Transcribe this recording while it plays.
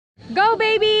Go,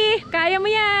 baby! Kaya mo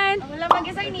yan! Wala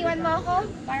mag-isa, iniwan mo ako.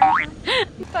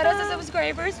 Para sa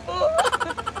subscribers po.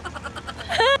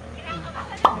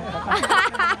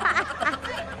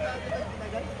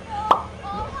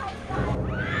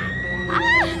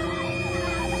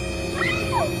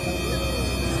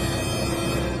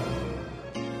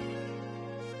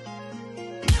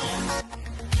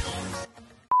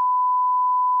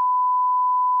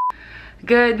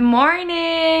 Good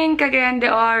morning, Cagayan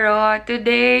de Oro.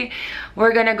 Today,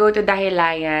 we're gonna go to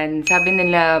Dahilayan. Sabi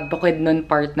nila, Bukidnon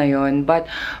part na yun.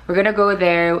 But, we're gonna go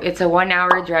there. It's a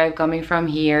 1-hour drive coming from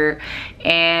here.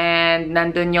 And,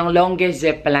 nandun yung longest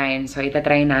zipline. So,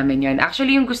 itatry namin yun.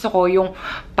 Actually, yung gusto ko, yung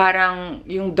parang,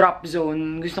 yung drop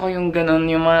zone. Gusto ko yung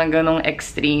ganun, yung mga ganong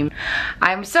extreme.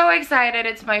 I'm so excited.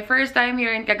 It's my first time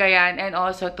here in Cagayan and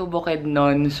also to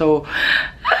Bukidnon. So,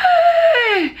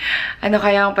 ano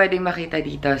kaya ang pwedeng makita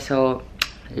dito? So,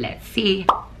 let's see.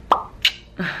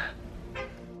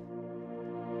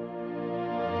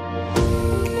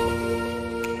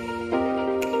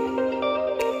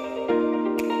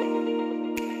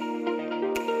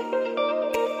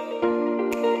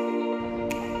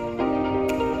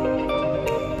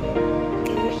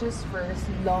 Asia's first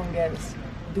longest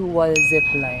dual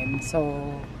zipline. So,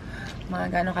 mga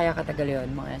gano'n kaya katagal yun?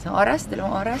 Mga isang oras? 2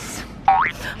 oras?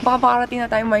 Baka makarating na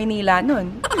tayo Maynila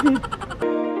nun.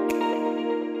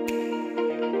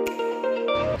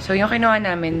 So, yung kinuha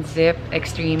namin, Zip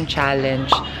Extreme Challenge.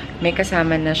 May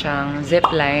kasama na siyang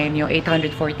zipline, yung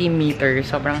 840 meters.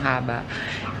 Sobrang haba.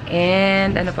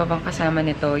 And, ano pa bang kasama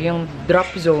nito? Yung drop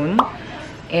zone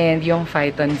and yung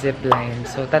Phyton zipline.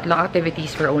 So, 3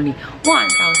 activities for only 1,000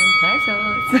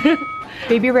 pesos.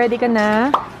 Baby, ready ka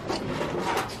na?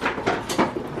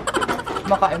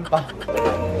 Makain pa.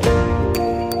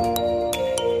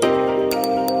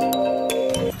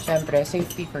 Siyempre,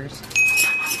 safety first.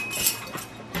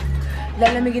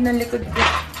 Lalamigin ng likod ko.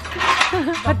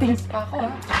 Patis pa ako,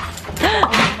 ha?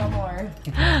 Patis more.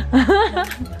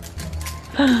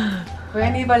 Kaya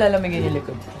hindi ba lalamigin yung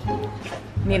likod?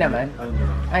 Hindi naman.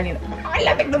 Hindi naman. Ang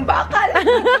lamig ng bakal!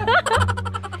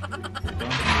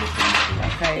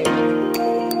 Okay.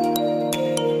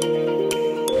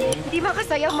 Hindi ba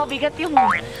kasaya mabigat yung...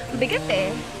 Bigat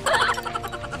eh.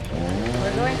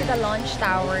 We're going to the launch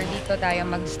tower. Dito tayo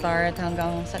mag-start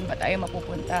hanggang saan ba tayo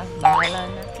mapupunta. Bahala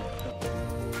na.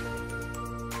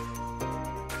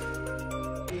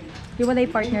 Hiwalay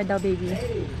partner daw, baby.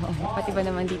 Oo, pati ba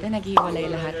naman dito naghiwalay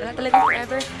lahat? Wala talaga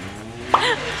forever.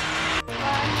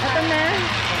 Ito na.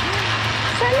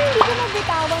 Sana hindi ko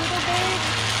mabitawan to, babe.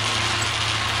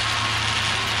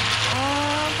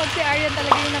 Pag si Aryan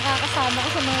talaga yung nakakasama ko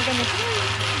sa mga ganito.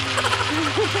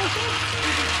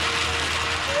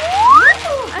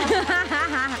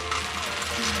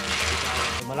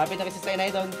 Malapit na kasi sa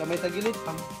inay doon, kamay tagilid.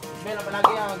 Smile lang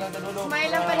palagi yan, hanggang sa dulo. Smile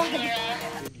lang palagi.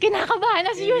 Kinakabahan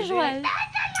as usual.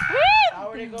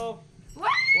 Tower to go.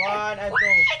 1 and 2.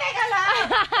 Ay, teka lang!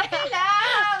 Teka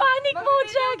lang! Panic mode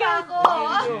siya, gago.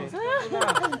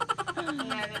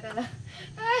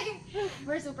 Ay,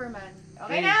 we're Superman.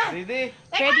 Okay na? Ready?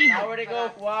 Ready. Tower to go.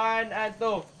 1 and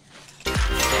 2.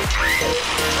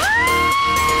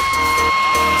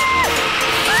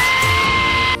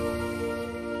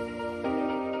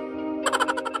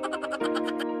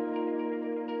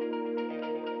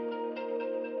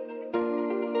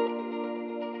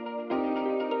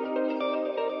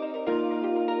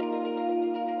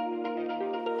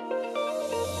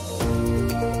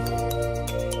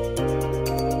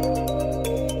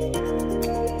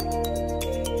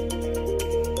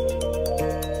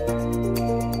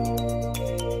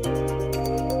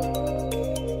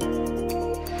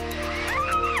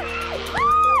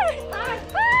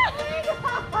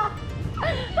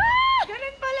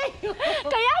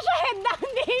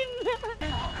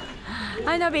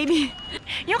 Ano, baby?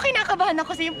 Yung kinakabahan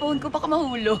ako sa yung phone ko, baka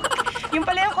mahulog. Yung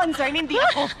pala yung concern, hindi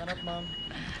ako. Sarap, ma'am.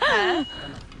 Ha?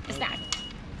 Snack.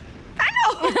 Ano?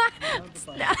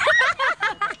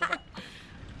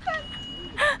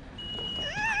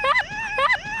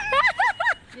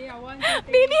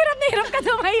 Baby, hirap na hirap ka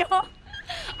tumayo.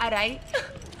 Aray.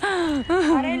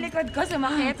 Aray, likod ko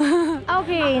sumakit.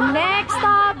 Okay, next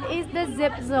stop is the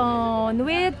zip zone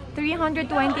with 320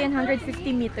 and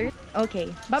 150 meters.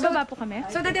 Okay, bababa po kami.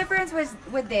 So the difference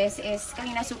with this is,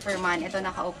 kanina Superman, ito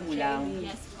nakaupo lang.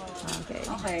 Yes po. Okay.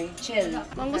 Okay, chill.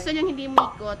 Kung gusto nyo hindi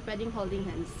umikot, pwedeng holding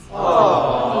hands.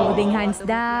 Holding hands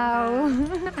daw.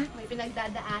 May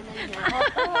pinagdadaanan niya.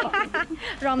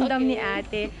 Ramdam ni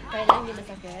ate. Kaya lang hindi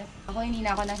masakit. Ako hindi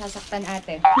na ako nasasaktan,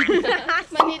 ate.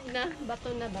 Manid na.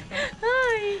 Bato na bato.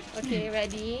 Hi. Okay,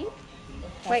 ready?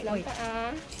 Wait.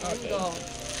 Paa. And Okay. go.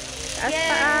 Taas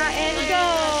paa and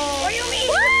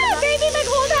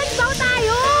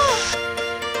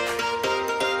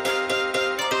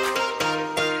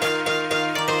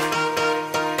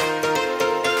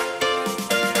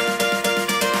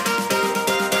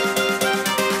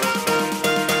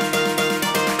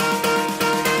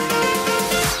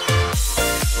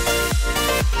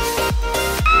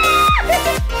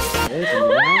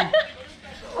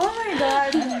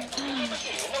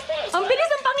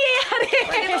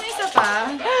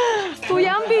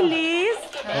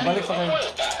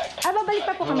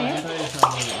po kami?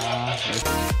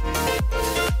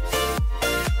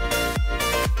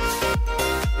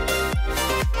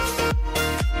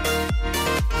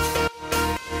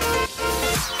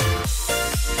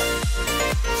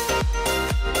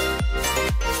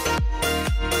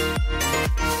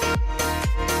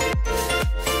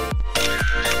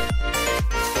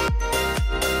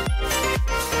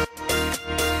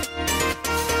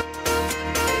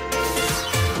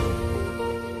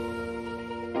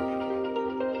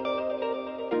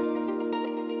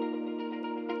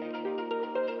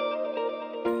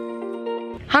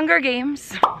 Hunger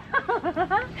Games.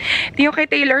 Di yung kay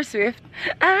Taylor Swift.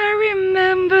 I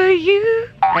remember you.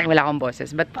 Ay, wala akong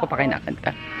boses. Ba't ko pa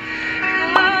kinakanta?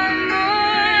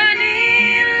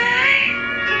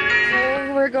 So,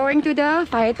 we're going to the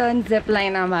Python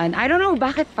Zipline naman. I don't know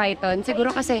bakit Python.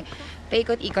 Siguro kasi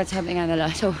paikot-ikot sabi nga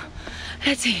nila. So,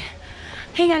 let's see.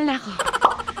 Hingal na ako.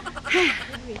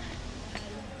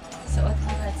 Suot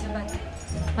ko ba? Subat.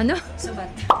 Ano?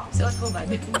 Subat. Suot ko ba?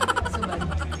 Subat.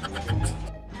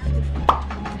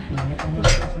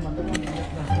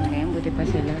 Ngayon, buti pa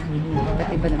sila.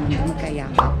 Ba't iba naman ba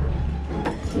magkayakap?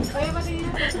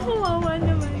 Kawawa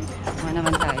naman. Mga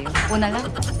naman tayo. Una lang.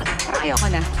 Parang ayoko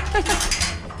na.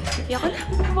 Ayoko na.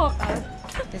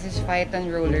 This is Python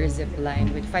roller zip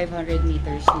line with 500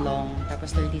 meters long.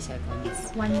 Tapos 30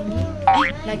 seconds. 1 minute?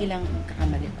 Ay, lagi lang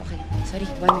kakamali. Okay. Sorry,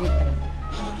 1 minute pa lang.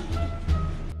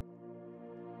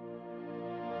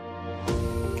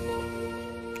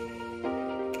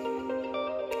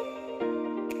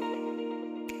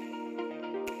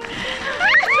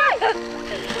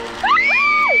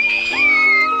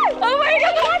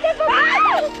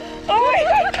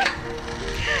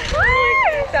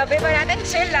 Sabi ba natin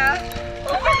chill ah?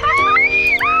 Oh my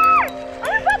God!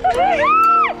 Ano ba ito?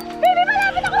 Baby,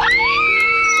 malapit ako!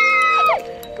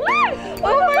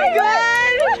 Oh my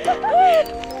God! Okay.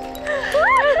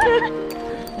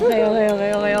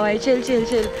 Chill.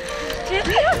 Chill.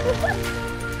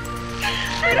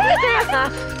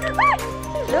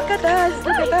 Look at us.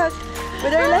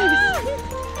 With our lives.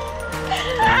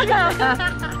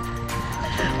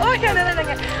 Oh, gano'n na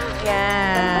lang.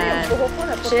 Yan.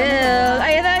 Chill.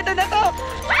 Ayun na, ito na to.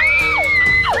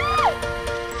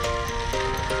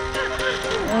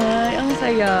 Ay, ang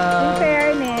saya. In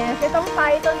fairness, itong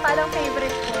Python parang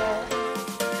favorite ko.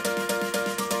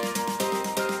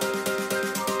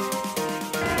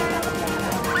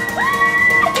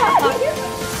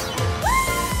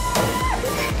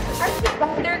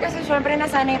 After kasi syempre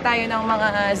nasanay tayo ng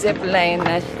mga zipline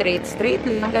na straight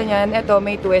lang ganyan. Ito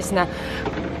may twist na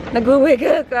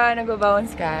nag-wiggle ka,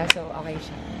 nag-bounce ka. So, okay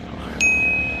siya.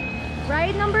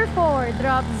 Ride number 4,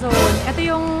 drop zone.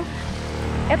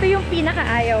 Ito yung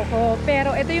pinaka-ayaw ko,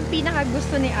 pero ito yung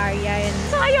pinaka-gusto ni Aryan.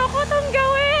 So, ayoko tong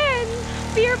gawin!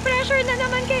 Peer pressure na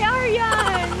naman kay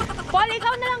Aryan! Paul,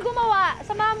 ikaw na lang gumawa.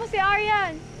 Samahan mo si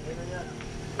Aryan.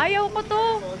 Ayaw ko to.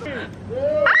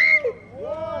 Ay!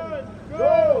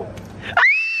 Go!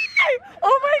 Ay!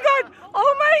 Oh my God!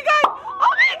 Oh my God!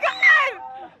 Oh my God!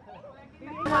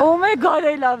 Oh my God,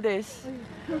 I love this.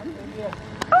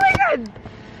 Oh my God!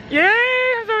 Yay!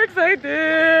 I'm so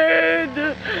excited!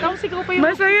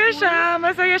 Masaya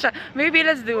siya. Maybe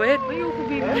let's do it. Ayoko,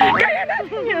 baby. Kaya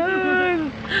natin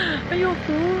yan!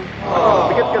 Ayoko.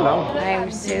 Bigat ka lang. I'm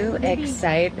so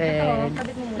excited.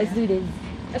 Let's do this.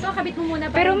 Ito, kabit mo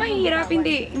muna. Pero mahirap,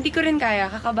 hindi ko rin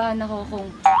kaya. Kakabahan ako kung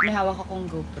may hawak akong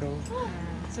GoPro.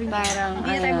 So, Parang,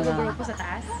 hindi na tayo mag-GoPro po sa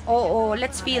taas? Oo,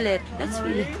 let's feel it.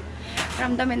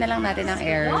 Ramdamin na lang natin ang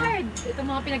air. Lord! Ito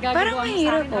mga Parang pinagagawa mo sa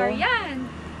mahirap, akin, oh. Aryan.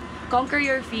 Conquer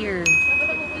your fear.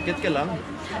 Bigat ka lang.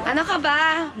 Ano ka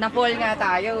ba? Napol nga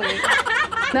tayo eh.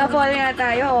 Napol nga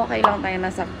tayo, okay lang tayo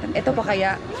nasaktan. Ito pa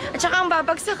kaya? At saka ang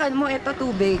babagsakan mo, ito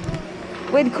tubig.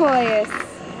 With kois.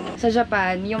 Sa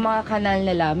Japan, yung mga kanal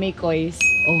nila may kois.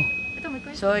 Oh, Ito, may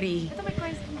question. sorry. Ito, may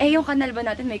question. Eh, yung kanal ba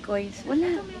natin may kois?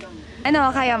 Wala.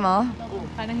 Ano, kaya mo?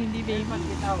 Parang hindi, babe.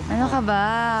 Ano ka ba?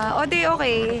 O di,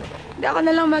 okay. Hindi ako na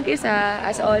lang mag-isa,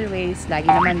 as always. Lagi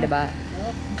naman, diba?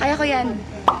 Kaya ko yan.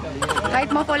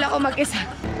 Kahit mapol ako mag-isa.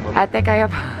 Ate, kaya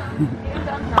pa.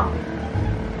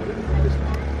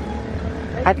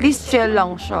 At least chill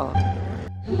lang siya.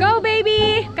 Go,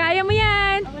 baby! Kaya mo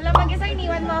yan! Wala mag-isa,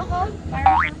 iniwan mo ako?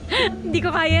 Hindi ko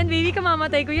kaya yan, baby.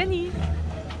 Kamamatay ko yan, eh.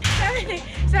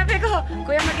 Sabi ko,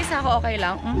 kuya mag-isa ako, okay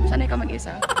lang? Sanay ka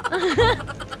mag-isa?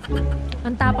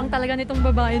 Ang tapang talaga nitong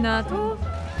babae na to.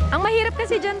 Ang mahirap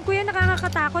kasi dyan, kuya,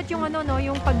 nakakatakot yung ano, no,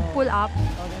 yung pag-pull up.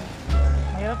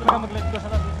 Mahirap talaga mag-let go sa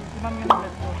lahat. Si ma'am yung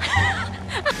mag-let go.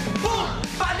 Boom!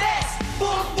 Panes!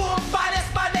 Boom! Boom! Panes!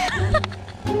 Panes!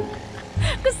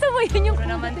 Gusto mo yun yung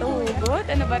Ano naman to hugot?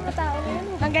 Ano ba ito?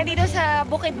 Hanggang dito sa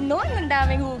Bukidnon, ang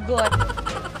daming hugot.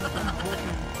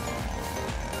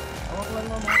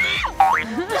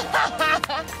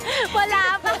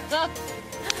 Wala pa.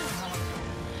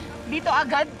 Dito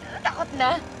agad? Takot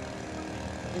na.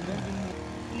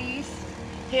 Please,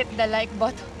 hit the like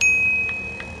button.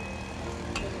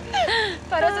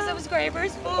 Para sa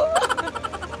subscribers po.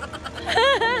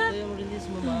 Ito yung release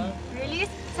mo ba?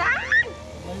 Release? Saan?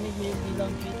 Malamig mo yung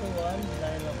bilang 3 to 1.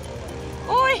 Dahil ako.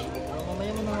 Uy!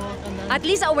 Mamaya mo nakakan na. At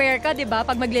least aware ka, di ba?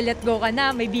 Pag magle-let go ka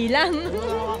na, may bilang.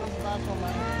 Nakakan sa taas mo,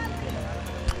 man.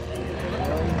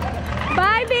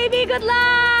 Bye, baby! Good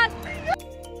luck!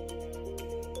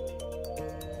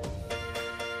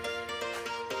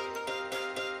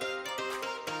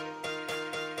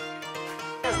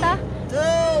 Basta?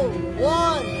 2,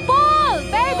 1. Pull!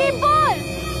 Baby, pull!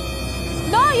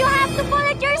 No, you have to pull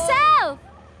it yourself!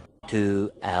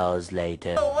 2 hours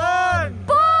later.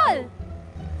 Pull!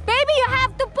 Baby, you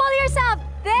have to pull yourself!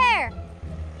 There!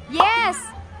 Yes!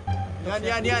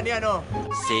 Yan, oh.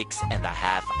 6.5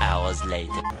 hours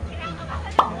later.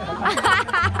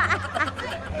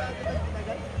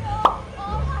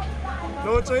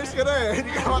 No choice ka na eh.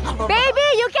 Hindi ka makapapa. Baby,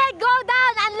 you can't go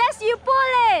down unless you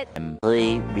pull it!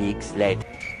 3 weeks later.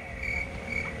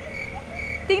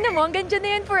 Tingnan mo, hanggang dyan na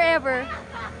yan forever.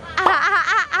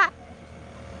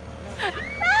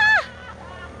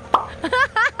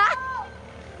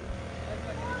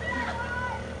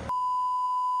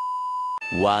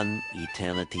 One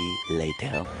eternity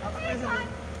later.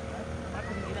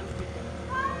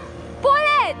 Pull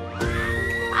it!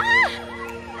 Ah!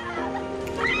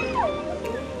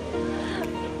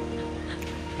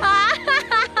 Ah!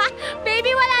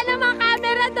 Baby, wala namang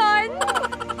camera doon.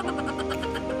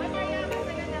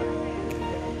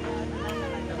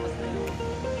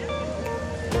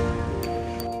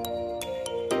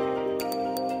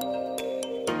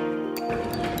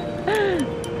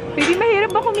 Baby,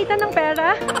 mahirap ba kumita ng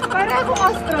pera? Para akong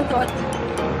astronaut.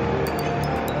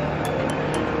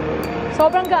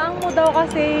 Sobrang gaang mo daw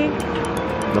kasi.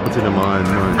 Dapat sinamahan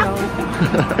mo.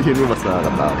 Yun yung mas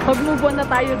nakakatakot. Mag-move on na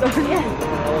tayo doon.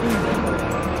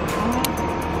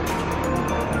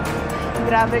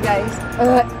 Grabe guys.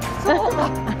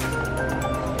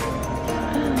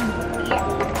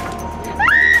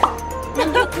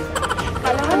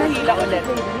 Kala ko nahila ulit.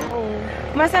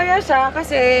 Masaya siya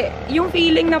kasi yung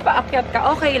feeling na paakyat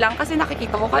ka, okay lang kasi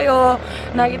nakikita ko kayo,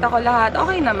 nakikita ko lahat,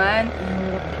 okay naman.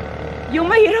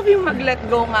 Yung mahirap yung mag-let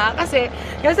go nga kasi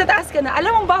yung sa taas ka na,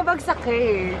 alam mong babagsak ka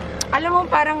eh. Alam mong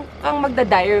parang kang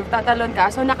magda-dive, tatalon ka,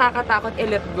 so nakakatakot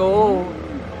i-let go.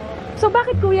 So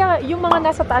bakit kuya, yung mga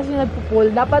nasa taas yung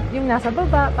nagpupull, dapat yung nasa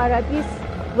baba para at least...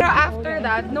 Pero after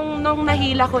that, nung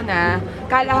nahila ko na,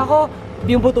 kala ko,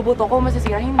 yung buto-buto ko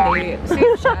masasira, hindi.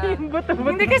 Safe siya.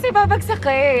 Hindi kasi babagsak ka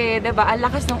eh, diba? Ang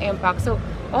lakas ng impact. So,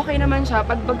 okay naman siya.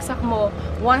 Pag bagsak mo,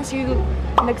 once you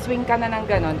nag-swing ka na ng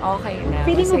ganon, okay na.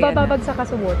 Feeling mo ba Masaya na. babagsak ka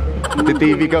sa water?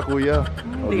 TV ka, kuya.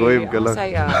 Mag-wave ka lang. Ang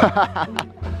saya.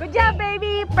 Good job,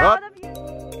 baby! Proud of you!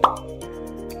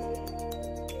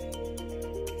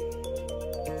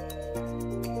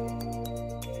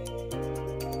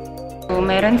 So,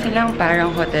 meron silang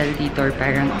parang hotel dito or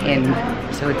parang inn.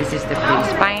 So, this is the place.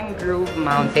 Pine Grove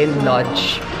Mountain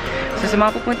Lodge. So, sa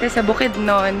mga pupunta sa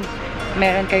Bukidnon,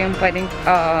 meron kayong pwedeng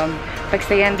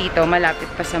pagstayan dito. Malapit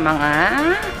pa sa mga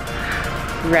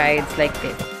rides like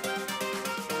this.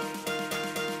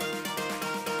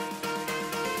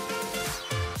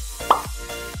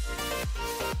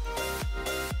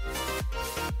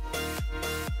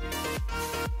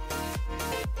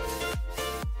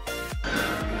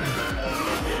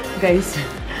 Guys,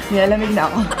 nilalamig na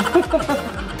ako.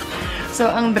 So,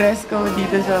 ang dress code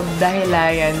dito sa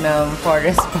Dahilayan ng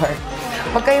Forest Park.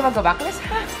 Huwag kayo mag-backless,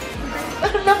 ha?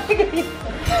 Ang lamig.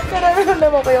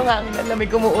 Nararamdaman ko yung hangin. Ang lamig,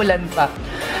 umuulan pa.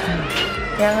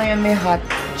 Kaya ngayon may hot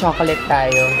chocolate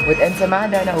tayo. With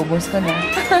ensamada, naubos ko na.